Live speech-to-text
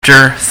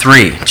Chapter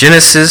 3.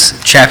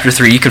 Genesis chapter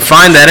 3. You can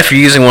find that if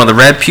you're using one of the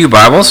Red Pew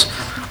Bibles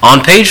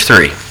on page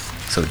 3.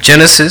 So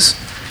Genesis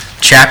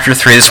chapter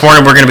 3. This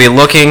morning we're going to be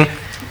looking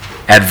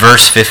at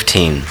verse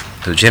 15.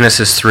 So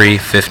Genesis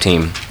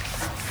 3:15.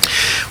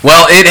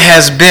 Well, it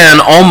has been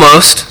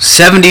almost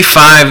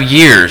 75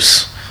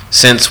 years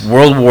since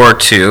World War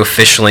II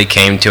officially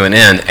came to an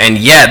end, and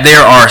yet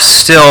there are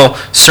still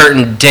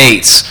certain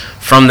dates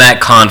from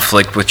that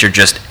conflict which are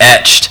just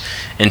etched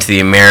into the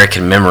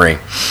American memory.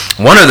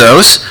 One of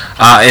those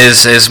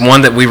is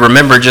one that we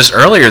remember just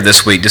earlier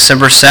this week,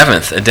 December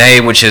 7th, a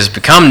day which has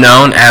become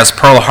known as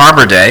Pearl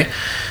Harbor Day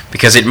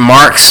because it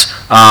marks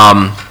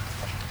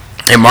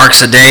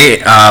a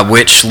day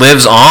which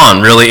lives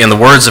on, really, in the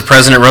words of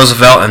President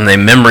Roosevelt and the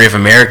memory of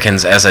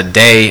Americans as a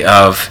day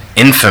of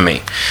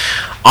infamy.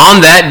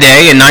 On that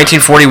day in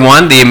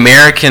 1941, the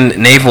American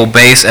naval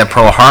base at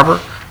Pearl Harbor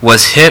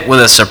was hit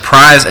with a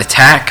surprise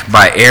attack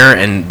by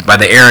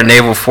the air and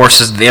naval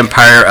forces of the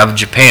Empire of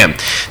Japan.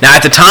 Now,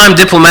 at the time,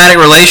 diplomatic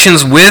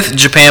relations with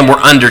Japan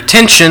were under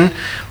tension,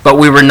 but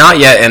we were not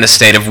yet in a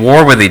state of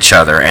war with each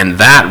other, and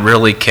that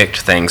really kicked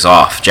things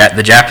off.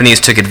 The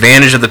Japanese took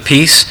advantage of the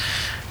peace,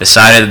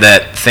 decided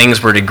that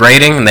things were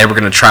degrading, and they were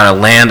going to try to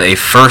land a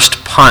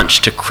first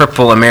punch to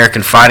cripple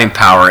American fighting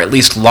power, at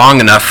least long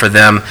enough for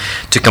them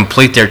to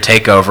complete their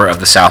takeover of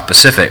the South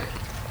Pacific.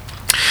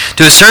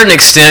 To a certain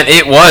extent,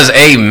 it was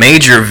a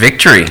major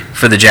victory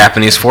for the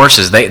Japanese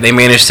forces. They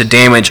managed to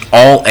damage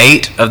all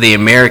 8 of the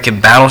American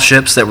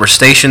battleships that were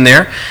stationed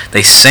there.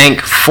 They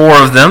sank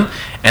 4 of them,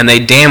 and they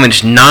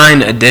damaged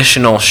 9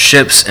 additional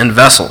ships and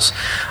vessels.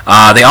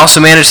 They also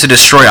managed to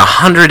destroy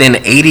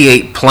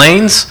 188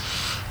 planes.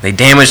 They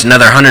damaged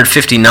another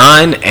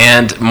 159,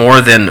 and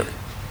more than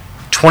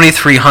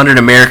 2,300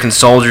 American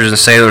soldiers and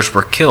sailors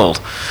were killed,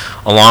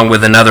 along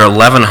with another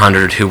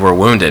 1,100 who were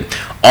wounded.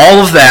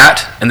 All of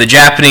that, and the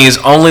Japanese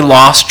only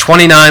lost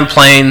 29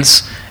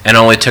 planes and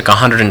only took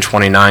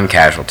 129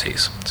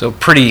 casualties. So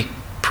pretty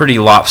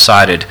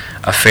lopsided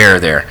affair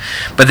there.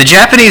 But the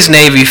Japanese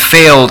Navy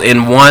failed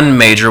in one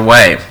major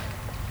way.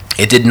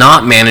 It did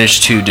not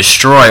manage to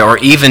destroy or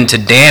even to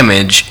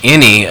damage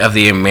any of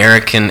the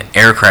American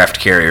aircraft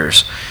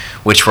carriers,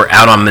 which were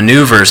out on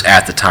maneuvers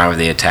at the time of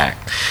the attack.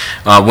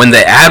 When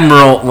the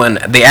admiral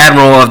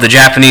of the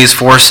Japanese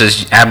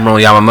forces, Admiral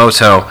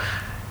Yamamoto,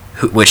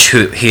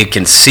 he had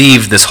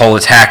conceived this whole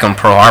attack on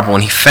Pearl Harbor,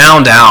 when he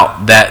found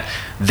out that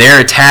their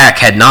attack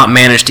had not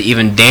managed to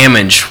even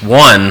damage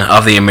one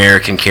of the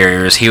American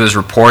carriers, he was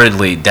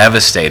reportedly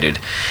devastated,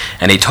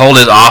 and he told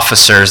his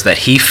officers that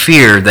he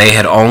feared they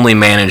had only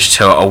managed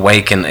to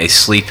awaken a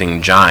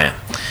sleeping giant.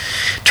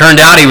 Turned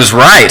out he was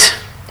right.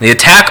 The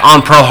attack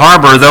on Pearl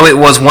Harbor, though it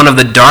was one of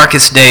the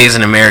darkest days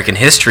in American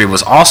history,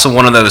 was also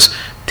one of those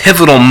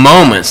pivotal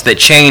moments that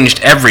changed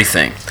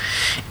everything.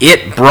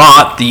 It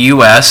brought the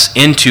U.S.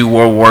 into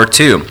World War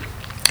II.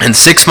 And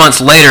 6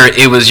 months later,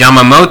 it was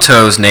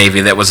Yamamoto's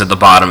Navy that was at the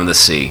bottom of the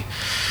sea.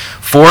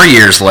 4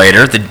 years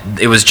later,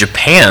 it was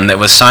Japan that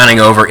was signing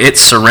over its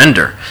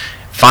surrender,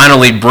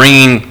 finally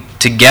bringing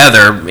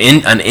together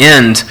an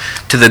end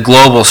to the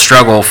global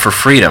struggle for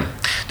freedom.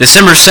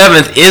 December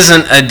 7th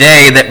isn't a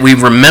day that we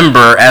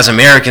remember as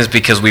Americans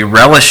because we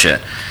relish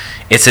it.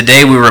 It's a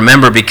day we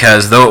remember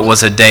because though it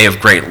was a day of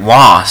great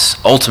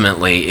loss,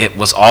 ultimately it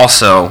was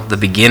also the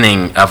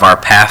beginning of our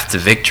path to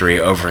victory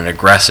over an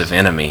aggressive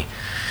enemy.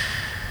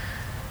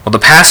 Well, the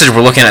passage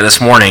we're looking at this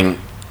morning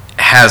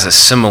has a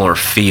similar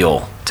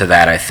feel to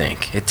that, I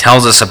think. It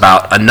tells us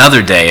about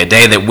another day, a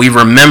day that we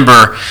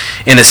remember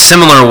in a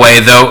similar way,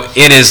 though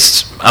it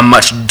is a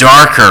much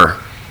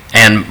darker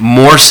and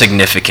more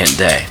significant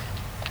day.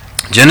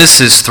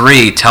 Genesis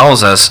 3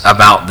 tells us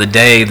about the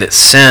day that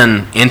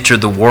sin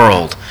entered the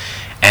world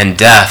and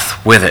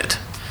death with it.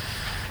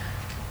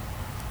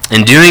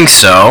 In doing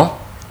so,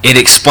 it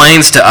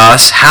explains to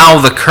us how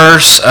the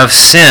curse of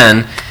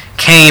sin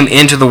came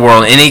into the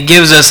world, and it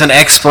gives us an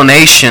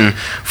explanation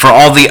for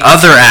all the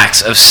other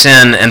acts of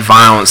sin and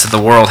violence that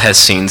the world has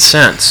seen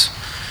since.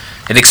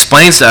 It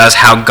explains to us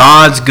how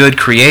God's good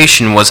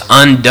creation was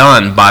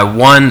undone by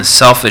one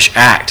selfish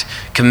act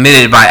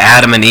committed by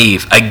Adam and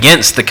Eve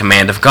against the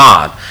command of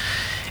God.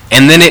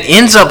 And then it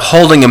ends up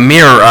holding a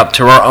mirror up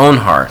to our own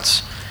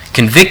hearts,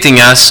 convicting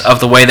us of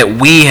the way that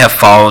we have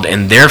followed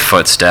in their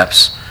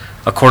footsteps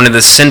according to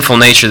the sinful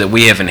nature that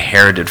we have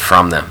inherited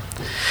from them.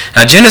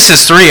 Now,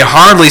 Genesis 3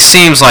 hardly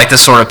seems like the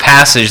sort of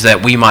passage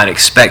that we might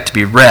expect to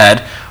be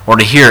read or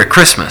to hear at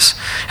Christmas.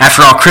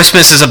 After all,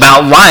 Christmas is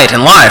about light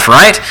and life,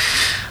 right?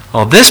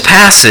 Well, this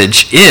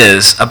passage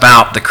is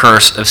about the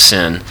curse of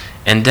sin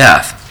and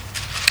death.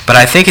 But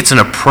I think it's an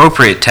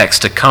appropriate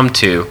text to come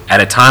to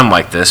at a time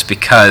like this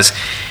because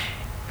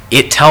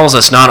it tells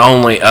us not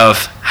only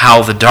of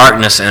how the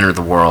darkness entered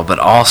the world, but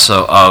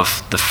also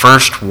of the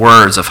first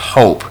words of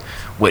hope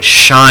which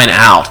shine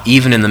out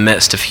even in the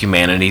midst of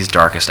humanity's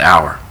darkest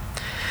hour.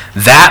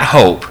 That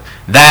hope,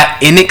 that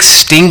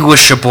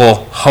inextinguishable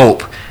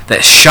hope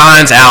that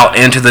shines out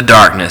into the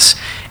darkness,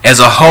 is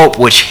a hope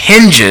which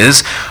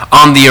hinges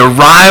on the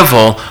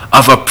arrival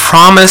of a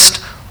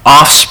promised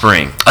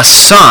offspring, a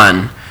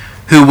son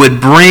who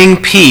would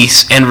bring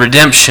peace and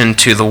redemption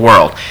to the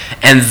world.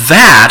 And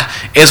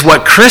that is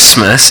what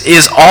Christmas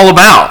is all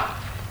about.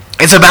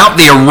 It's about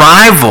the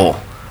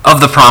arrival of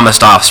the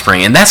promised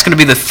offspring. And that's going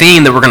to be the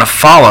theme that we're going to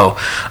follow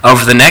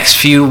over the next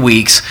few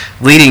weeks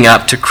leading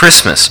up to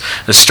Christmas.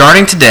 So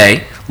starting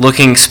today,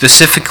 looking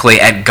specifically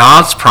at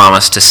God's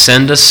promise to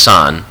send a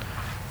son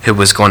who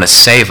was going to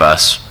save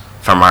us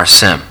from our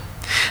sin.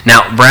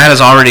 Now, Brad has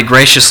already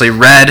graciously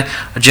read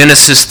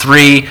Genesis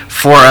 3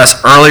 for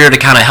us earlier to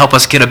kind of help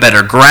us get a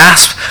better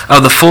grasp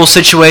of the full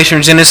situation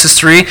in Genesis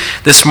 3.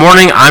 This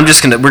morning, we're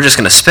just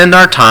going to spend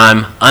our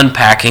time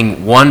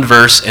unpacking one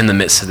verse in the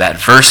midst of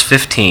that, verse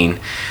 15,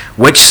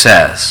 which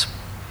says,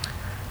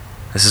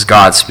 this is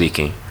God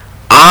speaking,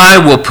 "I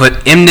will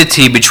put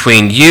enmity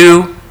between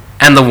you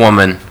and the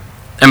woman,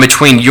 and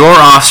between your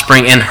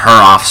offspring and her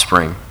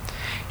offspring.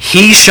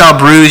 He shall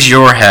bruise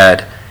your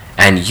head,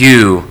 and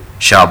you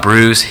shall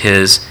bruise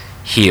his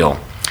heel."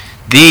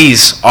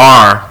 These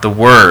are the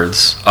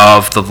words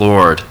of the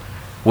Lord,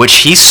 which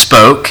he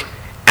spoke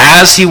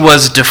as he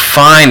was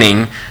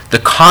defining the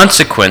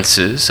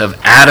consequences of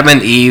Adam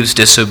and Eve's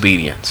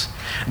disobedience.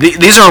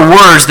 These are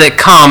words that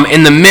come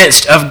in the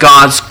midst of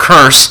God's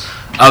curse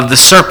of the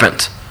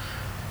serpent,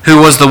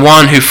 who was the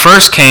one who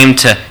first came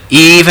to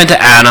Eve and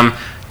to Adam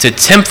to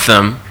tempt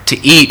them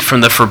to eat from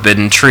the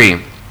forbidden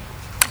tree.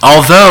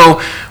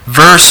 Although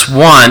verse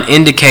 1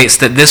 indicates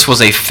that this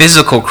was a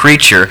physical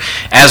creature,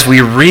 as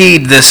we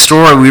read this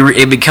story,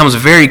 it becomes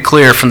very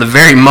clear from the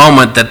very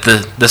moment that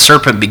the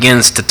serpent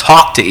begins to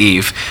talk to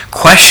Eve,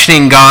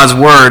 questioning God's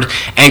word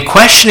and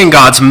questioning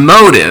God's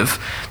motive,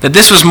 that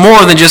this was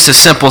more than just a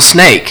simple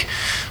snake,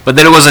 but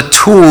that it was a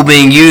tool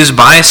being used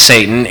by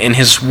Satan in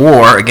his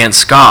war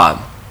against God.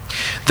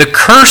 The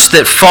curse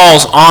that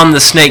falls on the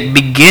snake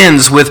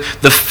begins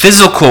with the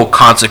physical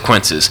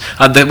consequences.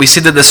 That we see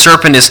that the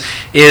serpent is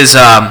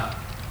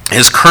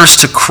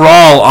cursed to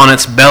crawl on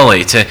its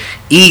belly, to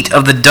eat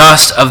of the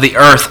dust of the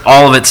earth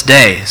all of its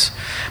days.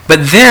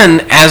 But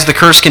then, as the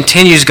curse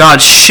continues,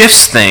 God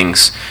shifts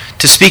things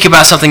to speak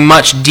about something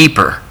much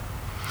deeper.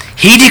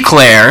 He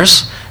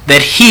declares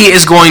that he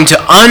is going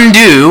to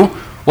undo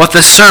what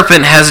the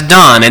serpent has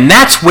done. And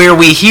that's where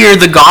we hear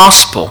the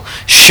gospel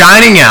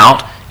shining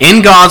out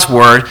in God's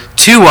word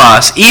to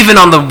us, even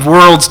on the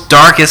world's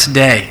darkest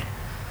day.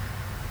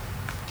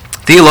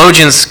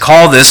 Theologians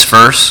call this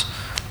verse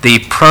the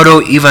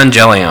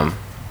proto-evangelium,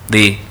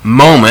 the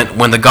moment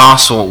when the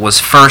gospel was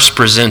first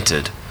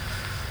presented.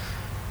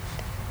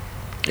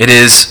 It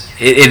is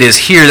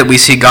here that we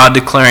see God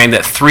declaring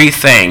that three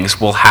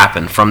things will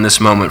happen from this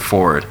moment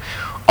forward,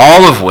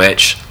 all of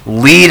which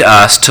lead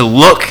us to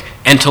look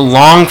and to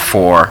long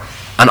for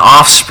an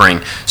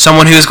offspring,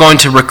 someone who is going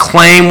to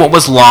reclaim what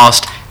was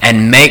lost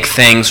and make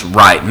things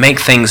right, make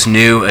things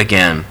new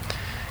again.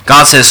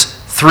 God says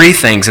three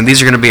things, and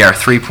these are going to be our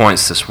 3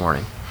 points this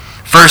morning.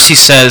 First, he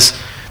says,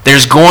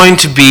 there's going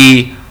to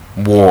be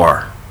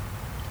war.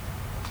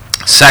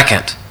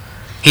 Second,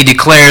 he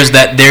declares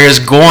that there is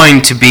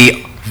going to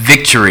be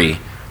victory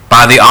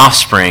by the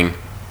offspring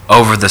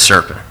over the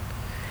serpent.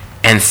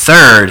 And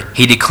third,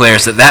 he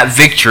declares that that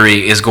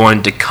victory is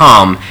going to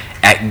come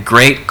at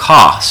great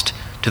cost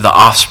to the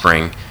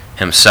offspring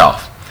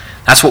himself.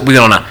 That's what we're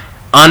going to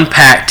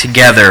unpack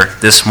together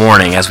this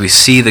morning as we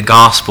see the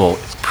gospel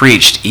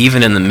preached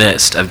even in the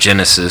midst of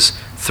Genesis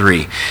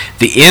 3.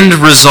 The end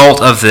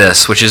result of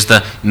this, which is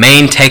the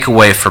main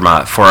takeaway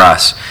for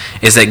us,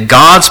 is that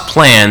God's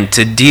plan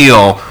to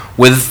deal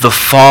with the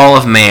fall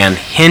of man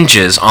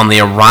hinges on the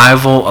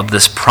arrival of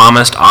this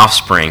promised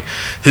offspring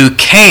who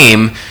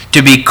came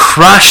to be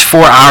crushed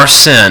for our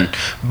sin,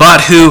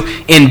 but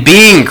who, in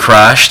being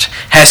crushed,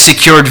 has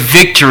secured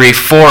victory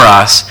for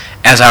us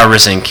as our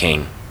risen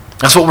King.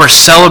 That's what we're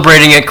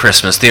celebrating at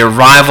Christmas, the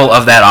arrival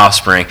of that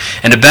offspring.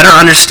 And to better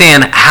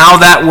understand how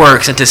that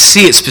works and to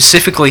see it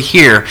specifically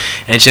here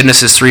in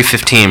Genesis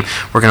 3:15,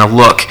 we're going to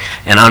look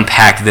and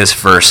unpack this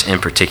verse in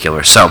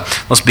particular. So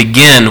let's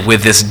begin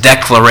with this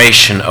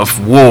declaration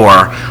of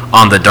war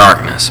on the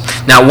darkness.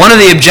 Now, one of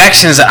the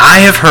objections that I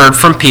have heard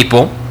from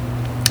people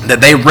that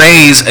they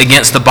raise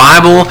against the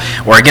Bible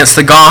or against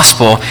the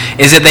gospel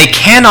is that they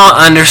cannot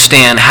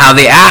understand how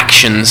the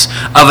actions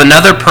of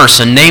another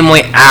person,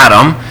 namely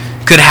Adam,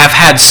 could have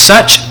had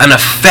such an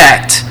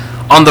effect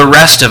on the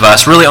rest of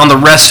us, really on the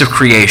rest of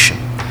creation.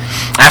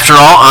 After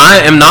all,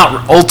 I am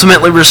not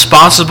ultimately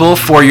responsible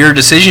for your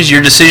decisions.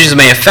 Your decisions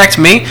may affect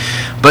me,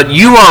 but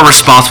you are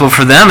responsible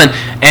for them,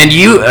 and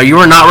you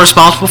are not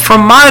responsible for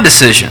my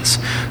decisions.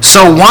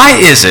 So why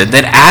is it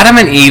that Adam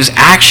and Eve's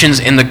actions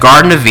in the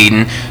Garden of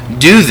Eden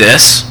do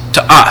this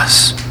to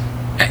us?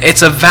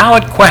 It's a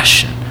valid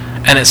question,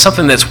 and it's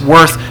something that's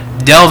worth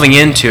delving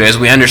into as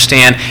we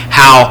understand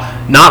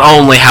not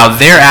only how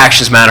their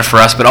actions matter for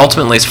us, but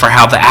ultimately it's for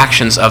how the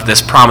actions of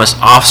this promised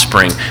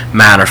offspring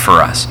matter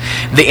for us.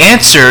 The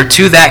answer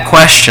to that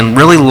question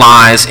really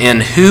lies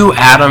in who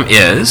Adam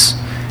is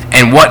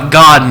and what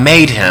God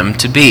made him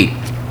to be.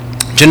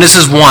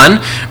 Genesis 1,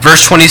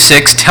 verse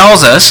 26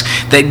 tells us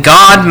that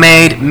God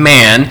made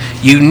man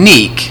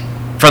unique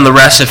from the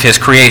rest of his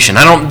creation.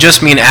 I don't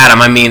just mean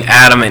Adam, I mean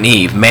Adam and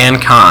Eve,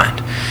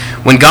 mankind.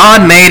 When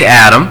God made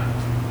Adam,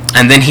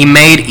 and then he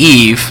made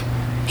Eve,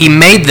 he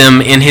made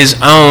them in his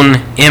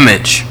own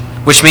image,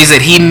 which means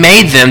that he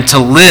made them to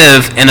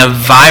live in a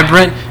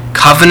vibrant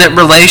covenant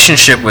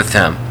relationship with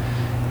him,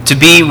 to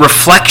be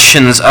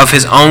reflections of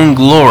his own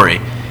glory.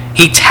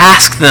 He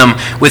tasked them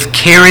with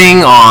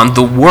carrying on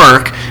the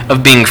work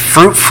of being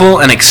fruitful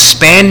and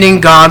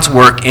expanding God's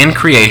work in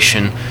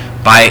creation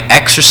by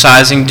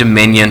exercising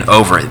dominion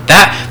over it.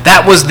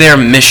 That was their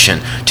mission,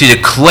 to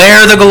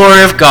declare the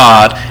glory of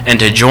God and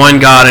to join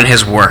God in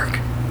his work.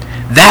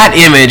 That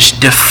image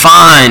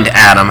defined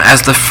Adam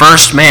as the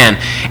first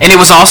man, and it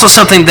was also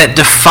something that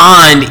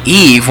defined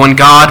Eve when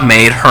God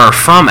made her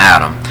from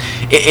Adam.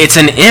 It's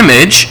an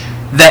image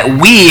that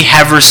we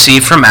have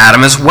received from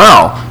Adam as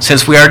well,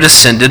 since we are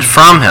descended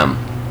from him.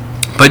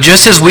 But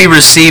just as we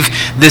receive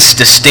this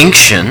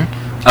distinction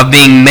of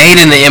being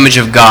made in the image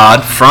of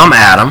God from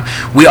Adam,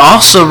 we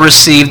also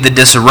receive the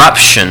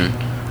disruption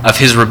of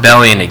his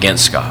rebellion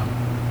against God.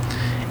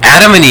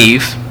 Adam and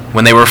Eve,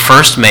 when they were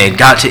first made,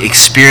 got to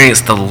experience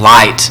the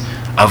light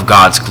of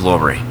God's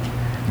glory.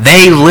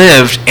 They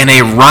lived in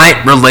a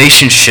right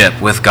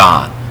relationship with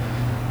God.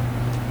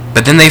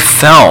 But then they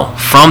fell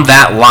from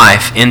that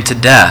life into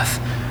death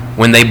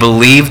when they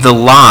believed the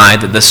lie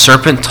that the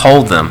serpent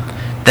told them,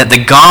 that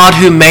the God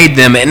who made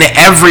them and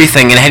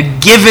everything and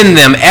had given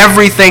them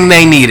everything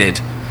they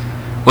needed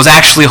was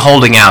actually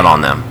holding out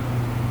on them.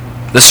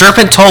 The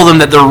serpent told them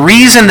that the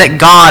reason that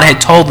God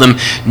had told them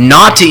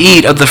not to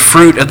eat of the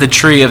fruit of the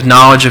tree of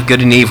knowledge of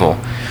good and evil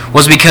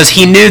was because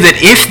he knew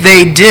that if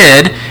they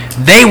did,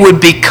 they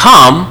would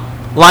become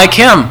like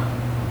him.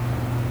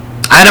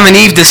 Adam and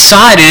Eve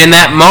decided in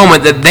that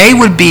moment that they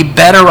would be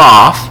better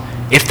off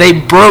if they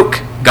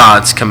broke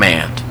God's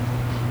command.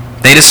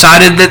 They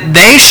decided that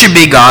they should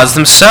be gods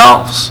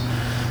themselves.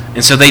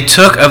 And so they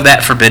took of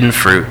that forbidden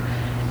fruit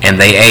and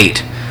they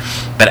ate.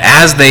 But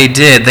as they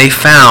did, they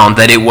found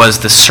that it was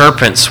the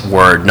serpent's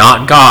word,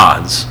 not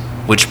God's,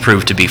 which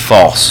proved to be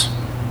false.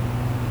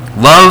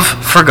 Love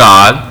for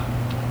God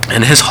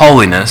and his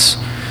holiness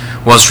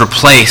was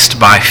replaced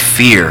by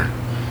fear.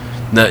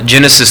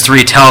 Genesis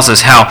 3 tells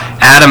us how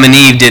Adam and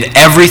Eve did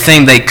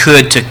everything they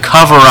could to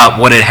cover up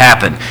what had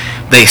happened.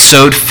 They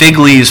sewed fig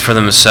leaves for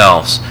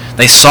themselves.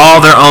 They saw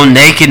their own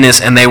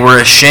nakedness and they were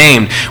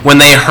ashamed. When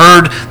they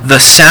heard the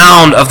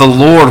sound of the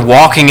Lord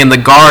walking in the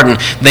garden,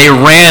 they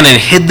ran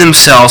and hid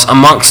themselves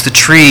amongst the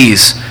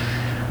trees.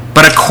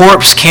 But a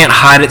corpse can't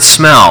hide its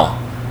smell,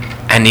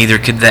 and neither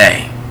could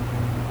they.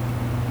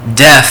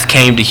 Death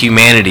came to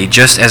humanity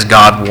just as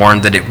God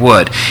warned that it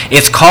would.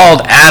 It's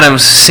called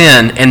Adam's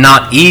sin and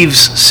not Eve's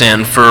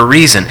sin for a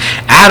reason.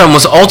 Adam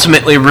was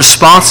ultimately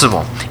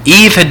responsible.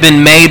 Eve had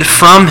been made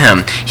from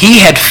him. He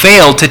had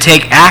failed to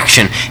take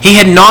action. He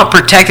had not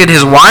protected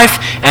his wife,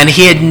 and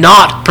he had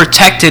not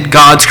protected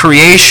God's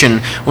creation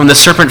when the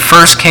serpent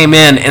first came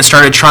in and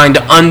started trying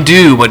to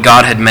undo what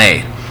God had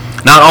made.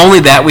 Not only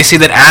that, we see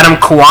that Adam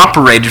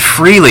cooperated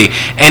freely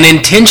and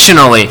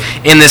intentionally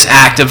in this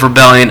act of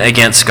rebellion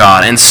against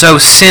God. And so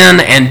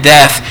sin and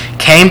death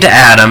came to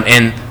Adam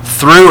and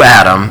through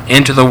Adam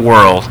into the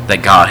world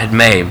that God had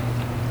made.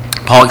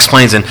 Paul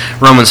explains in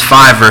Romans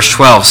 5 verse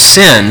 12,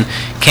 sin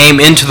came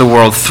into the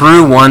world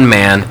through one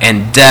man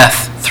and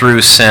death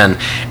through sin.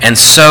 And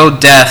so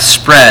death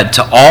spread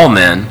to all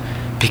men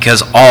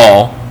because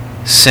all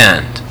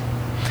sinned.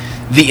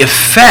 The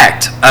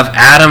effect of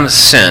Adam's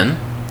sin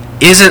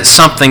isn't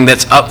something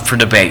that's up for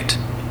debate.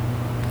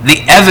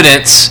 The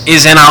evidence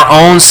is in our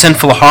own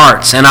sinful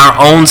hearts and our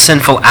own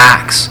sinful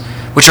acts,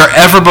 which are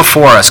ever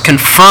before us,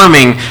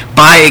 confirming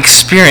by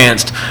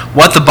experience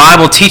what the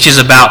Bible teaches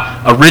about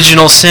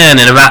original sin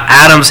and about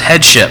Adam's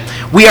headship.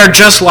 We are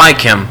just like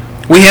him.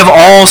 We have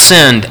all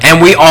sinned,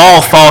 and we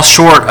all fall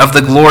short of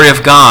the glory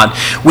of God.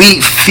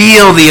 We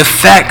feel the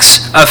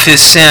effects of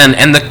his sin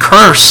and the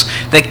curse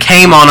that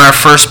came on our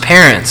first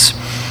parents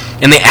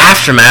in the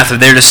aftermath of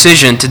their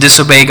decision to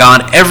disobey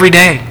God every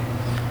day.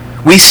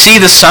 We see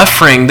the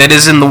suffering that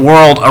is in the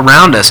world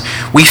around us.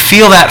 We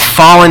feel that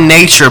fallen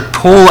nature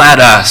pull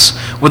at us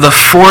with the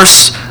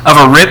force of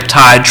a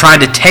riptide trying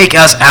to take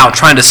us out,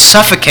 trying to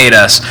suffocate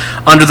us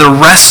under the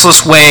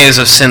restless waves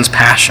of sin's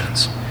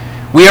passions.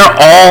 We are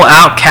all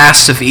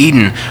outcasts of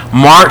Eden,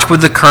 marked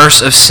with the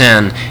curse of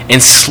sin,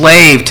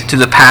 enslaved to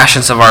the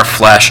passions of our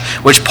flesh,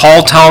 which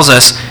Paul tells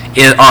us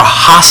are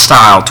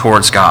hostile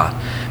towards God,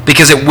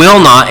 because it will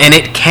not and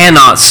it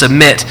cannot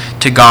submit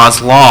to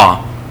God's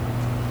law.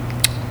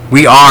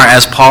 We are,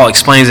 as Paul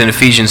explains in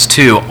Ephesians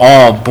 2,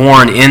 all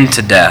born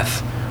into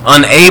death,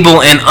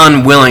 unable and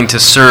unwilling to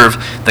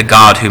serve the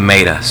God who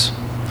made us.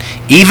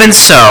 Even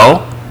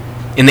so,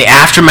 in the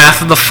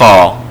aftermath of the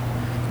fall,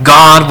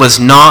 God was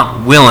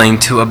not willing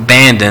to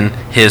abandon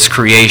his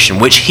creation,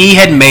 which he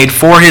had made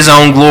for his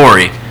own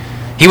glory.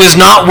 He was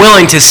not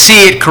willing to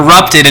see it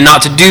corrupted and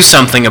not to do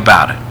something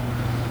about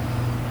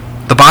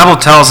it. The Bible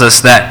tells us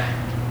that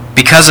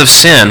because of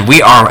sin,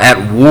 we are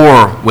at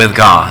war with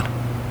God.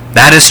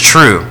 That is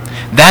true.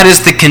 That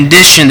is the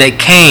condition that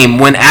came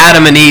when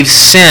Adam and Eve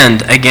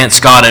sinned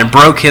against God and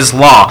broke his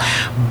law.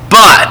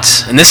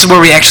 But, and this is where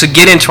we actually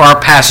get into our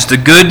passage, the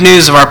good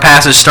news of our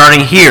passage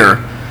starting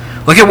here.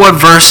 Look at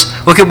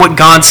what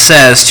God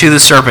says to the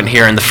serpent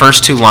here in the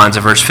first two lines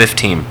of verse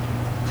 15.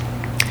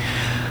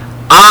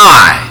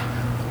 I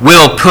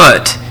will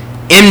put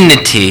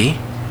enmity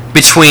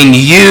between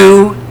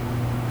you,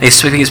 he's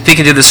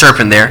speaking to the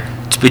serpent there,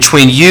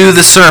 between you,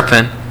 the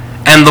serpent,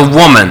 and the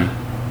woman,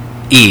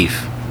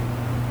 Eve,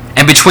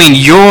 and between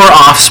your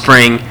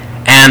offspring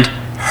and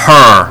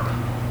her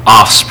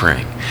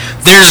offspring.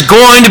 There's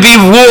going to be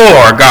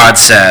war, God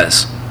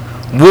says.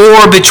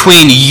 War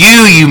between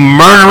you, you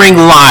murdering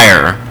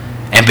liar,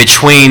 and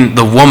between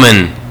the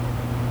woman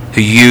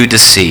who you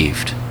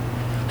deceived.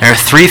 There are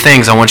three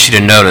things I want you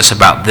to notice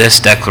about this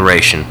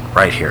declaration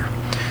right here.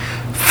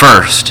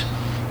 First,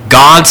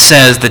 God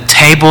says the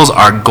tables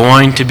are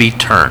going to be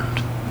turned.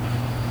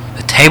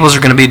 The tables are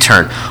going to be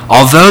turned.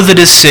 Although the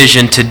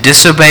decision to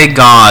disobey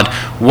God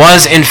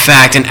was in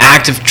fact an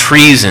act of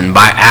treason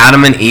by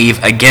Adam and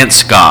Eve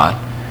against God,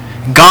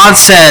 God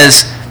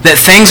says that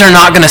things are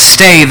not going to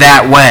stay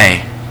that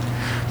way.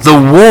 The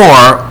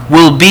war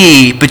will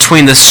be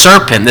between the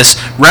serpent, this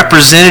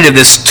representative,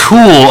 this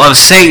tool of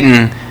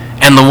Satan,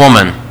 and the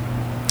woman.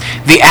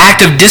 The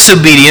act of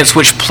disobedience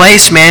which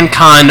placed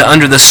mankind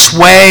under the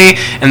sway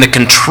and the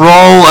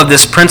control of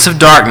this prince of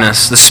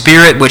darkness, the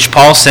spirit which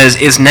Paul says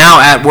is now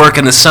at work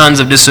in the sons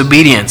of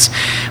disobedience,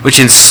 which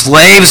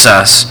enslaves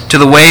us to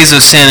the ways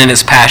of sin and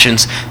its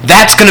passions,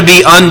 that's going to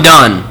be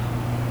undone.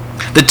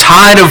 The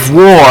tide of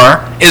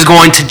war is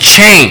going to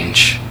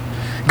change.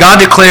 God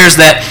declares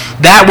that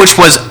that which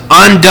was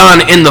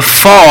undone in the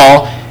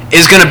fall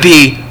is going to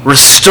be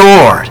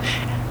restored.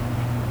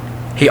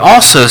 He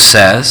also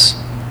says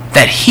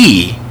that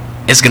he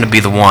is going to be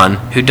the one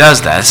who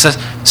does that. It's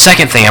the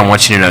second thing I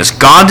want you to notice.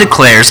 God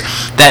declares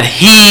that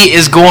he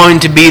is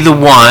going to be the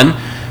one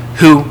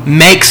who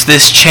makes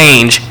this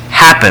change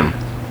happen.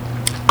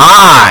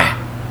 I,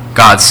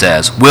 God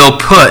says, will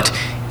put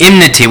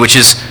enmity, which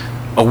is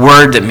a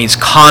word that means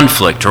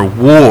conflict or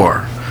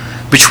war,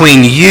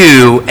 between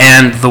you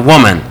and the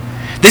woman.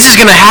 This is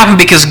going to happen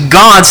because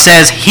God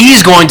says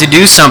he's going to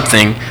do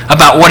something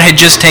about what had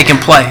just taken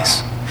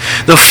place.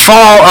 The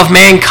fall of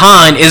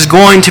mankind is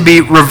going to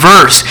be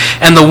reversed,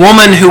 and the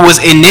woman who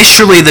was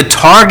initially the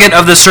target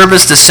of the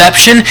serpent's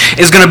deception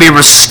is going to be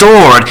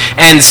restored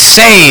and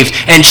saved,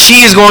 and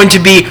she is going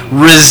to be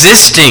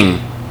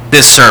resisting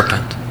this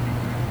serpent.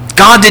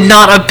 God did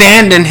not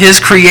abandon his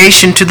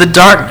creation to the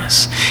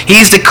darkness.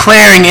 He's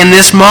declaring in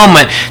this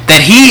moment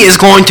that he is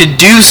going to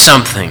do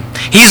something.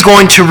 He's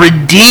going to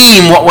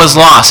redeem what was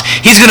lost.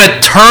 He's going to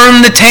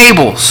turn the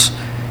tables.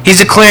 He's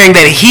declaring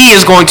that he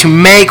is going to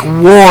make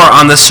war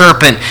on the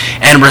serpent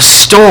and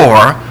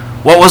restore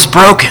what was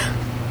broken.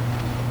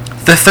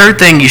 The third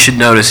thing you should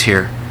notice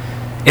here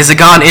is that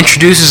God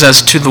introduces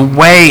us to the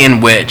way in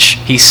which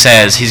he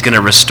says he's going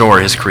to restore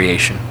his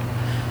creation.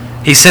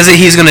 He says that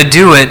he's going to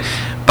do it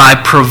by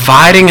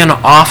providing an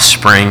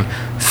offspring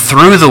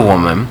through the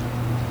woman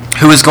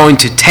who is going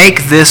to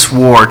take this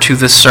war to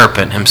the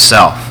serpent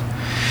himself.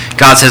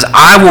 God says,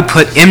 I will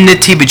put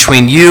enmity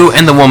between you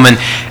and the woman,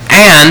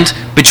 and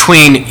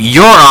between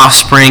your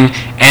offspring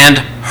and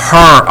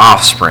her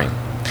offspring.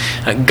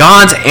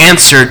 God's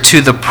answer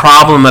to the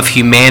problem of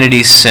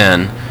humanity's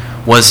sin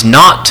was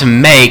not to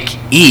make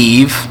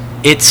Eve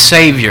its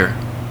savior,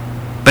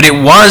 but it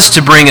was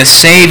to bring a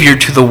savior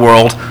to the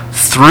world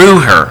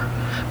through her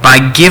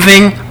by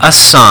giving a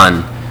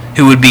son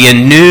who would be a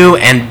new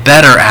and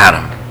better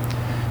Adam,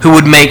 who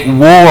would make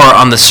war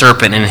on the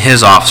serpent and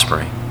his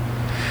offspring.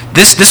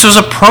 This was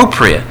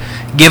appropriate,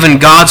 given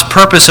God's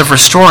purpose of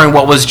restoring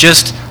what was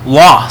just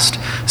lost.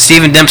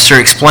 Stephen Dempster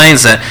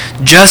explains that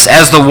just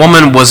as the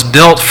woman was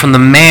built from the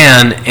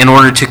man in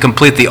order to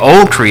complete the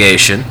old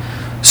creation,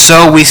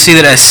 so we see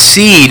that a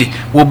seed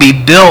will be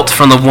built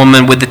from the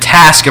woman with the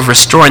task of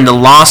restoring the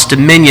lost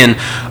dominion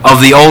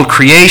of the old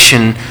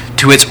creation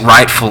to its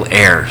rightful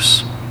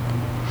heirs.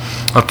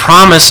 A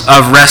promise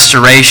of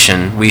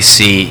restoration, we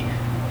see,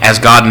 as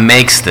God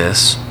makes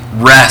this,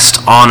 rest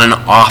on an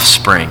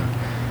offspring.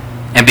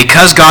 And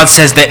because God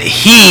says that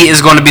he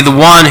is going to be the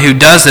one who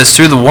does this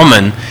through the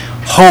woman,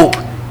 hope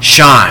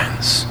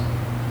shines.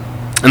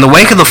 In the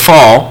wake of the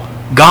fall,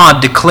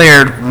 God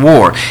declared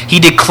war. He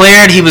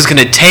declared he was going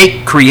to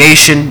take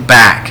creation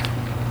back.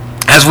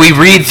 As we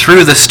read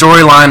through the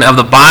storyline of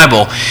the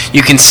Bible,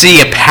 you can see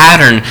a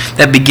pattern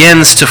that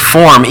begins to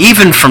form,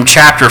 even from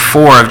chapter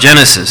 4 of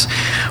Genesis,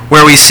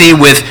 where we see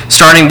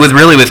starting with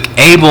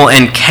Abel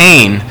and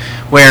Cain,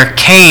 where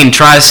Cain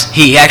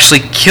he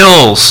actually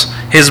kills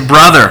his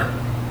brother.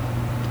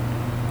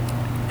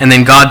 And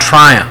then God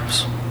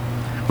triumphs.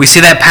 We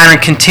see that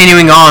pattern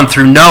continuing on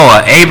through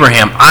Noah,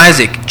 Abraham,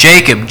 Isaac,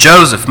 Jacob,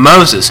 Joseph,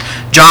 Moses,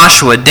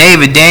 Joshua,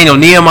 David, Daniel,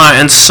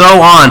 Nehemiah, and so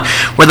on,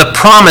 where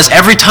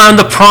every time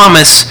the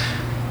promise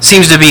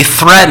seems to be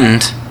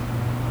threatened,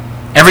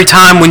 every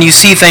time when you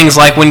see things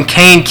like when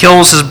Cain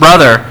kills his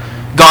brother,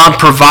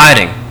 God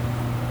providing.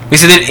 We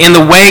see that in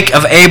the wake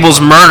of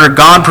Abel's murder,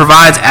 God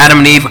provides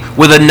Adam and Eve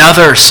with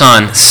another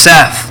son,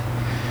 Seth.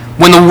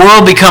 When the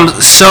world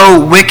becomes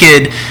so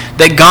wicked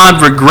that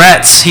God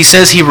regrets, he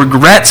says he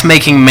regrets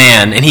making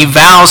man, and he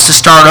vows to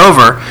start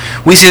over,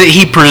 we see that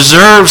he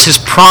preserves his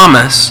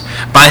promise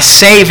by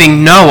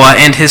saving Noah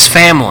and his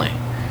family.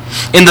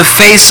 In the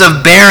face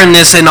of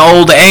barrenness and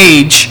old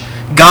age,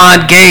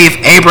 God gave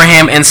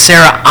Abraham and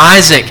Sarah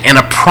Isaac and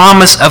a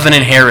promise of an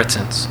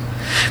inheritance.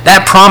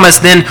 That promise,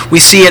 then, we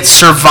see it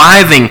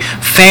surviving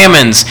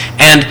famines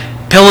and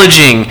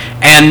pillaging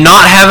and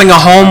not having a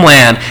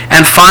homeland.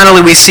 And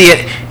finally, we see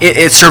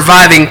it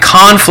surviving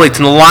conflict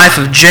in the life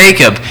of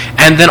Jacob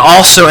and then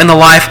also in the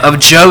life of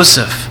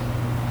Joseph.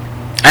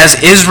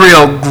 As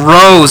Israel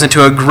grows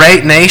into a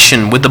great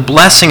nation with the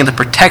blessing and the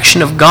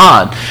protection of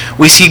God,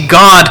 we see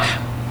God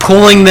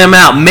pulling them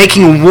out,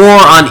 making war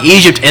on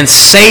Egypt and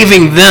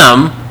saving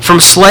them from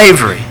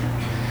slavery.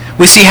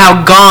 We see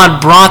how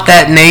God brought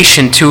that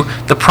nation to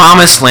the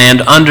promised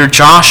land under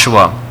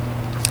Joshua.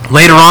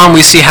 Later on,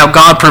 we see how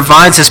God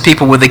provides his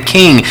people with a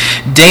king,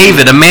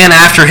 David, a man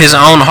after his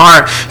own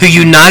heart, who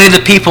united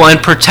the people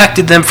and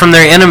protected them from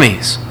their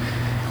enemies.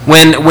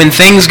 When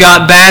things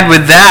got bad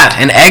with that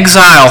and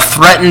exile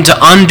threatened to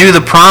undo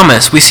the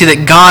promise, we see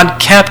that God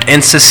kept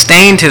and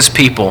sustained his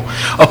people,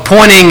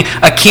 appointing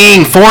a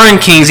king, foreign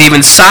kings,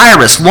 even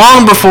Cyrus,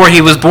 long before he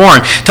was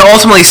born, to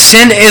ultimately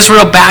send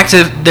Israel back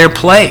to their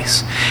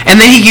place. And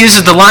then he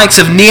uses the likes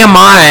of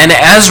Nehemiah and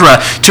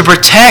Ezra to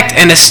protect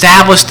and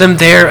establish them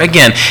there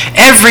again.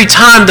 Every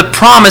time the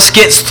promise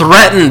gets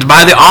threatened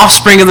by the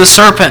offspring of the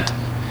serpent,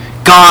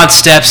 God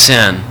steps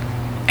in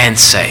and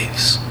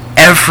saves.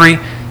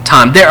 Every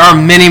time. There are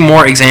many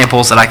more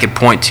examples that I could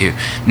point to.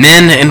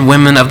 Men and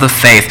women of the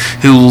faith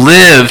who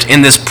lived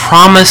in this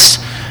promise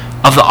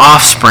of the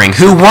offspring,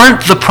 who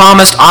weren't the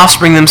promised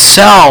offspring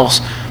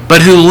themselves,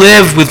 but who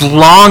lived with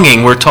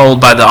longing, we're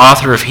told by the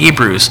author of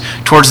Hebrews,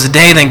 towards the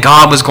day that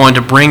God was going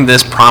to bring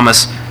this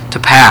promise to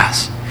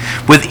pass.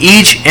 With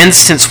each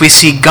instance, we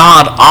see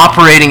God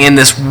operating in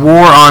this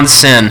war on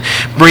sin,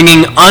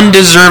 bringing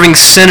undeserving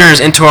sinners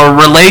into a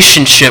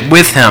relationship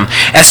with him,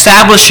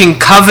 establishing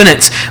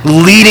covenants,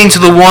 leading to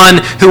the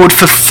one who would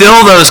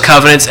fulfill those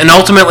covenants and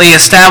ultimately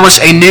establish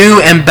a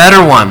new and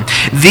better one.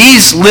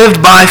 These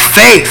lived by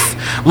faith,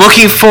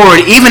 looking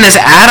forward, even as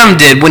Adam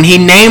did when he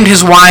named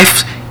his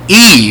wife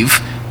Eve,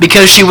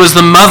 because she was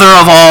the mother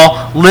of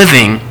all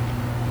living,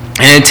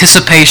 in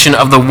anticipation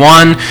of the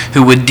one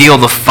who would deal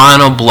the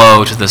final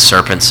blow to the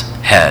serpent's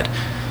head.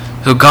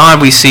 So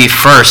God, we see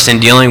first in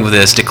dealing with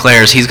this,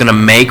 declares he's going to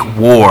make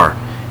war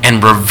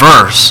and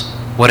reverse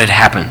what had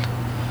happened.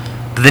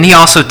 But then he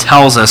also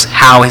tells us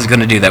how he's going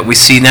to do that. We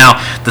see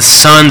now the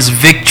Son's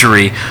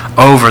victory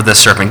over the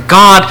serpent.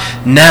 God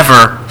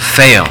never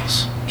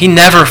fails. He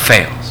never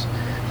fails.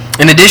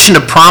 In addition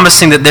to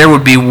promising that there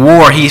would be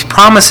war, he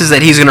promises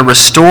that he's going to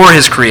restore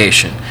his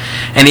creation.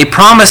 And he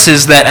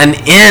promises that an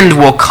end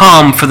will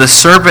come for the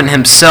serpent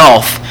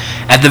himself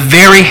at the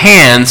very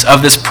hands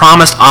of this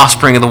promised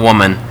offspring of the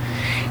woman.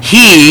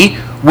 He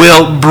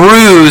will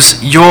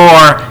bruise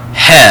your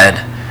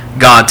head,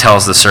 God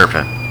tells the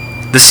serpent.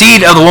 The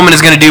seed of the woman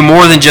is going to do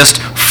more than just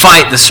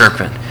fight the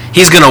serpent.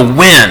 He's going to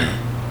win.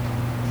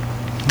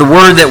 The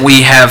word that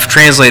we have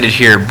translated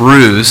here,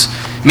 bruise,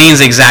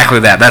 means exactly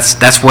that.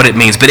 That's what it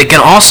means. But it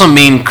can also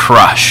mean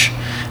crush.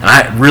 And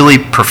I really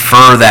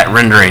prefer that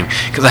rendering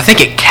because I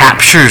think it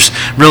captures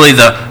really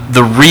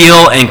the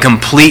real and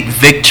complete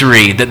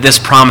victory that this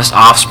promised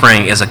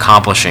offspring is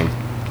accomplishing.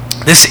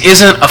 This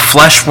isn't a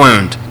flesh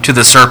wound to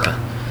the serpent.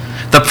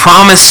 The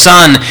promised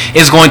son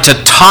is going to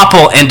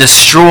topple and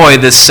destroy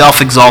this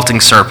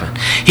self-exalting serpent.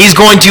 He's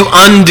going to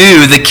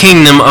undo the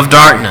kingdom of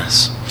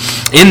darkness.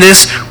 In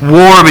this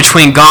war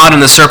between God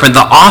and the serpent,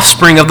 the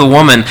offspring of the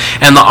woman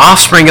and the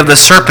offspring of the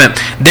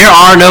serpent, there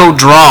are no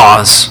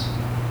draws.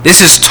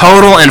 This is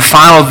total and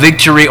final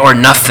victory or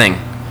nothing.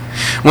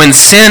 When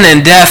sin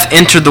and death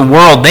entered the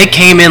world, they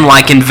came in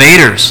like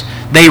invaders.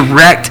 They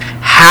wreaked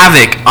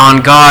havoc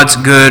on God's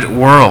good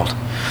world.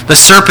 The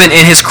serpent,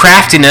 in his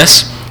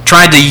craftiness,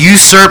 tried to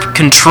usurp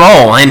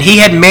control, and he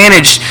had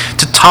managed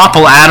to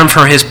topple Adam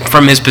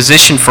from his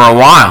position for a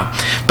while.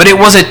 But it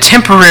was a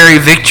temporary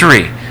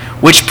victory,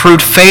 which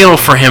proved fatal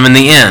for him in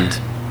the end.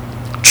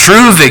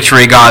 True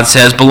victory, God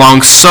says,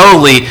 belongs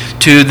solely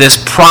to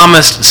this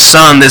promised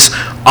son, this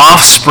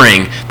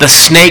offspring, the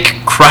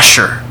snake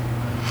crusher.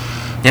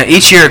 Now,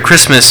 each year at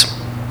Christmas,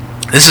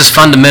 this is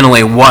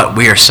fundamentally what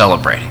we are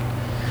celebrating.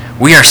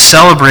 We are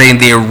celebrating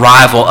the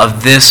arrival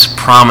of this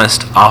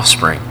promised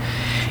offspring.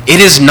 It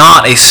is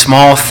not a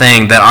small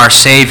thing that our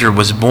Savior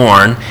was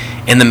born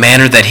in the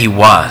manner that he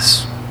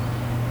was.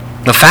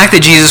 The fact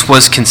that Jesus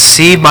was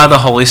conceived by the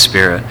Holy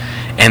Spirit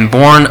and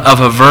born of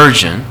a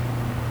virgin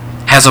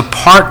has a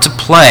part to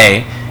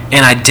play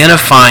in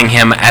identifying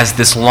him as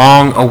this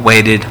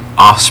long-awaited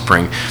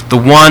offspring, the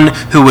one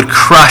who would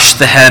crush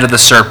the head of the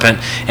serpent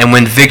and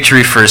win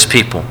victory for his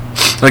people.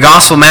 The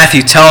Gospel of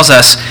Matthew tells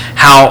us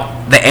how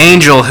the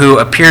angel who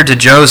appeared to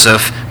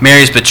Joseph,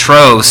 Mary's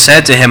betrothed,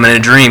 said to him in a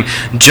dream,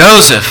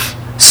 "Joseph,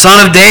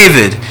 son of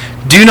David,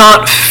 Do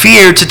not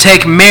fear to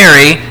take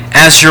Mary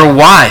as your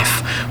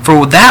wife,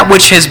 for that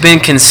which has been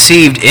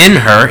conceived in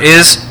her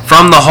is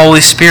from the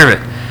Holy Spirit.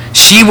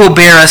 She will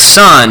bear a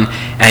son,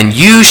 and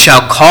you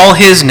shall call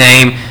his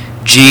name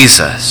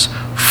Jesus,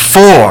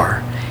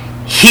 for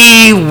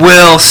he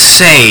will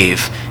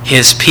save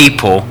his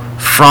people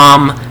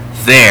from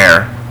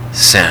their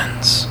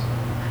sins.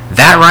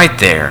 That right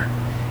there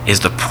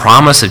is the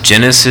promise of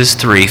Genesis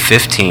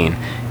 3:15,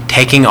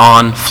 taking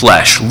on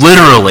flesh,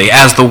 literally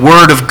as the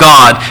Word of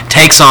God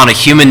takes on a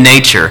human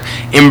nature,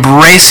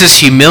 embraces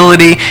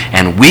humility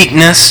and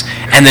weakness,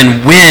 and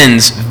then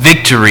wins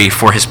victory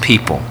for his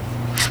people.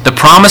 The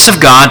promise of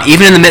God,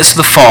 even in the midst of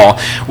the fall,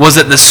 was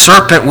that the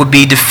serpent would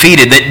be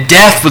defeated, that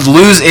death would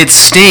lose its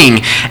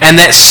sting, and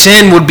that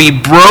sin would be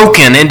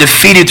broken and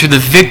defeated through the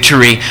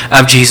victory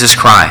of Jesus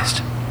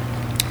Christ.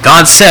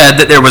 God said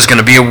that there was going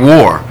to be a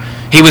war.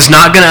 He was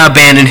not going to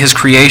abandon his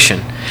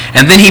creation.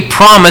 And then he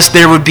promised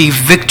there would be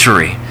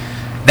victory.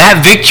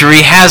 That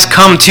victory has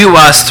come to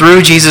us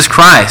through Jesus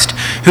Christ,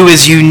 who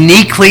is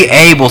uniquely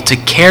able to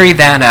carry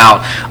that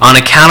out on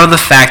account of the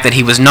fact that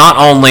he was not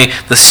only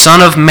the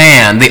Son of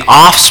Man, the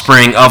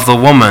offspring of the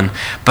woman,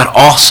 but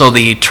also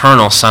the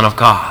eternal Son of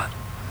God.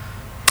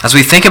 As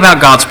we think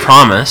about God's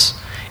promise,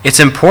 it's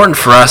important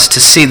for us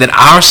to see that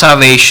our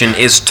salvation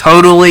is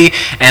totally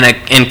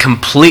and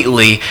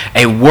completely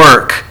a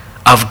work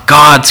of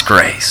God's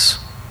grace.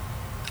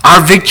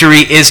 Our victory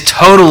is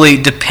totally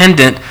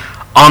dependent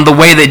on the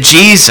way that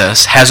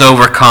Jesus has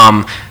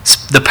overcome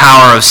the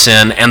power of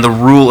sin and the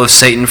rule of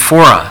Satan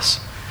for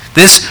us.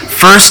 This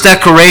first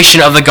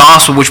declaration of the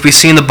gospel, which we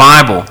see in the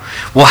Bible,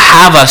 will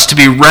have us to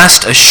be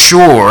rest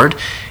assured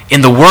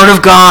in the Word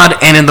of God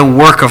and in the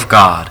work of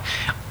God.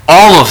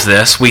 All of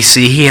this, we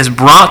see, he has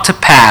brought to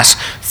pass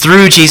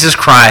through Jesus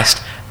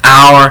Christ,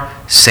 our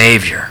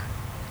Savior.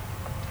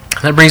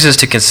 That brings us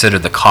to consider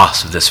the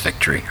cost of this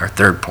victory, our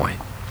third point.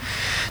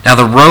 Now,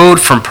 the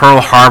road from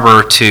Pearl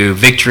Harbor to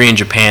Victory in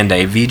Japan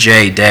Day,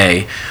 VJ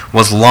Day,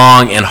 was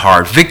long and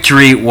hard.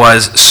 Victory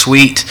was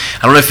sweet.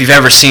 I don't know if you've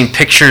ever seen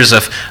pictures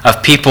of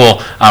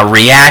people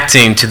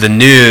reacting to the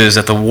news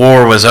that the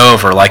war was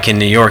over. Like in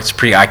New York, it's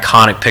pretty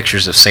iconic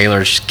pictures of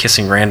sailors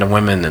kissing random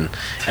women and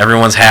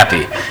everyone's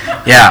happy.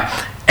 Yeah,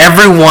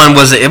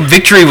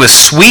 victory was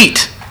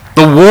sweet.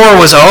 The war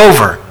was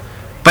over.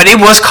 But it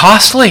was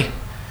costly.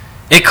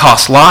 It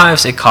cost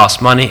lives, it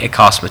cost money, it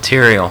cost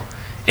material.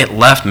 It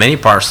left many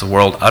parts of the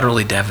world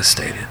utterly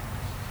devastated.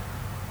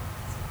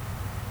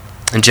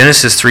 In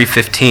Genesis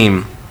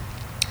 3:15,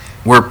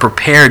 we're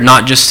prepared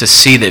not just to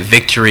see that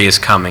victory is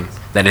coming,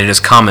 that it has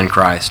come in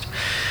Christ,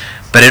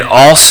 but it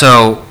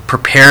also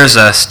prepares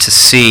us to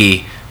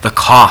see the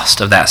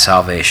cost of that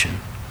salvation,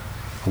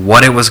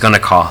 what it was going to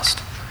cost.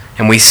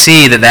 And we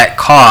see that that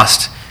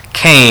cost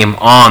came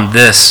on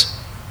this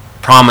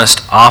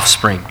promised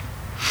offspring.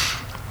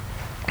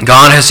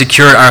 God has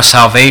secured our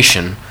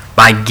salvation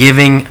by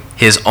giving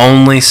his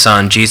only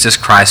Son, Jesus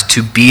Christ,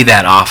 to be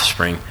that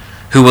offspring,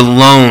 who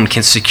alone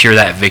can secure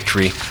that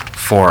victory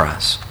for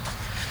us.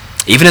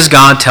 Even as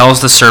God tells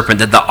the serpent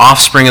that the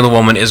offspring of the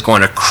woman is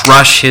going to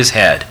crush his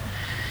head,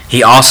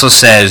 he also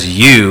says,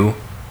 you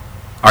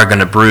are going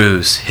to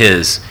bruise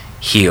his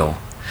heel.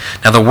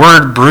 Now, the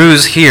word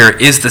bruise here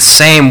is the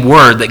same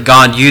word that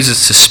God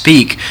uses to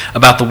speak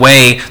about the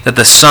way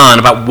that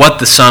about what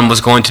the Son was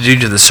going to do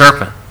to the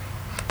serpent.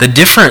 The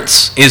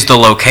difference is the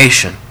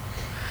location.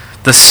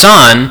 The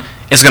Son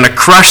is going to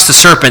crush the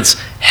serpent's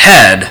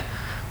head,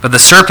 but the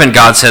serpent,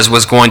 God says,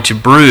 was going to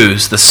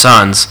bruise the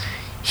Son's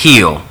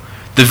heel.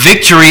 The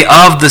victory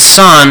of the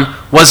Son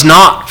was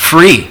not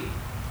free.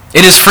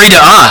 It is free to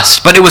us,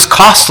 but it was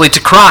costly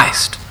to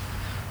Christ.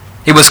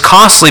 It was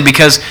costly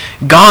because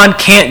God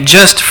can't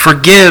just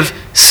forgive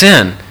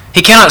sin.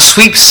 He cannot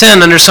sweep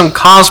sin under some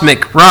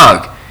cosmic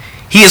rug.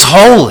 He is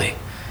holy.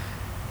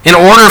 In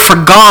order for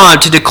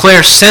God to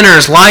declare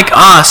sinners like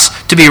us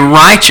to be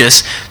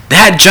righteous,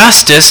 that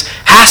justice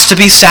has to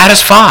be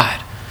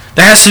satisfied.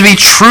 There has to be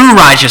true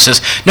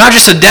righteousness, not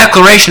just a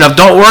declaration of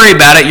don't worry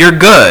about it, you're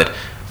good,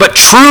 but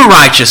true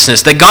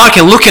righteousness that God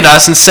can look at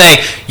us and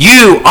say,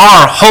 you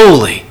are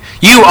holy,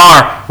 you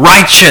are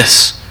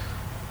righteous.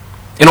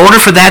 In order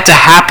for that to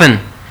happen,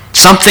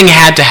 something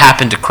had to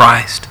happen to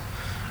Christ.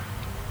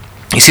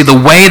 You see, the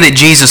way that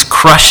Jesus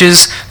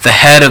crushes the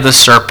head of the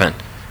serpent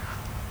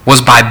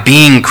was by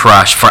being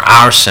crushed for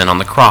our sin on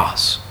the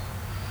cross.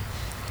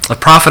 The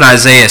prophet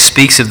Isaiah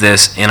speaks of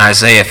this in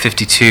Isaiah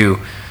 52,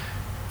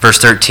 verse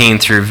 13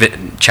 through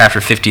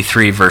chapter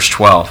 53, verse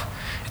 12.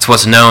 It's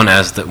what's known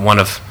as one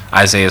of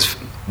Isaiah's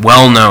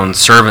well-known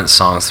servant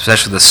songs,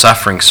 especially the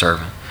suffering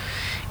servant.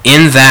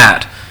 In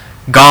that,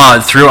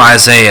 God, through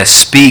Isaiah,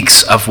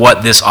 speaks of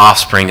what this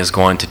offspring is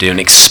going to do and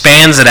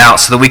expands it out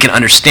so that we can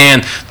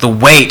understand the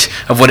weight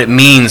of what it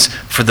means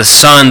for the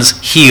Son's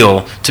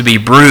heel to be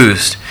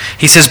bruised.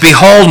 He says,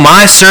 behold,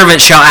 my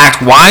servant shall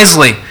act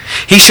wisely.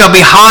 He shall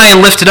be high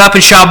and lifted up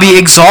and shall be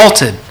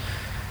exalted.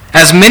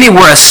 As many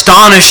were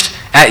astonished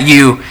at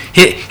you,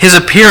 his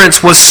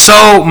appearance was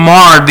so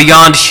marred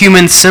beyond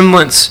human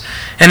semblance.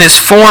 and his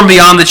form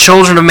beyond the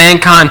children of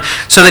mankind,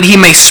 so that he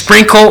may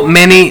sprinkle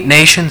many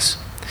nations?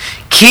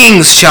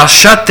 Kings shall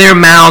shut their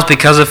mouths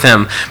because of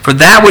him, for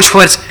that which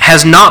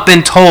has not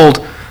been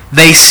told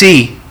they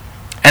see,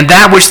 and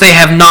that which they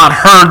have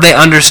not heard they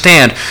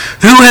understand.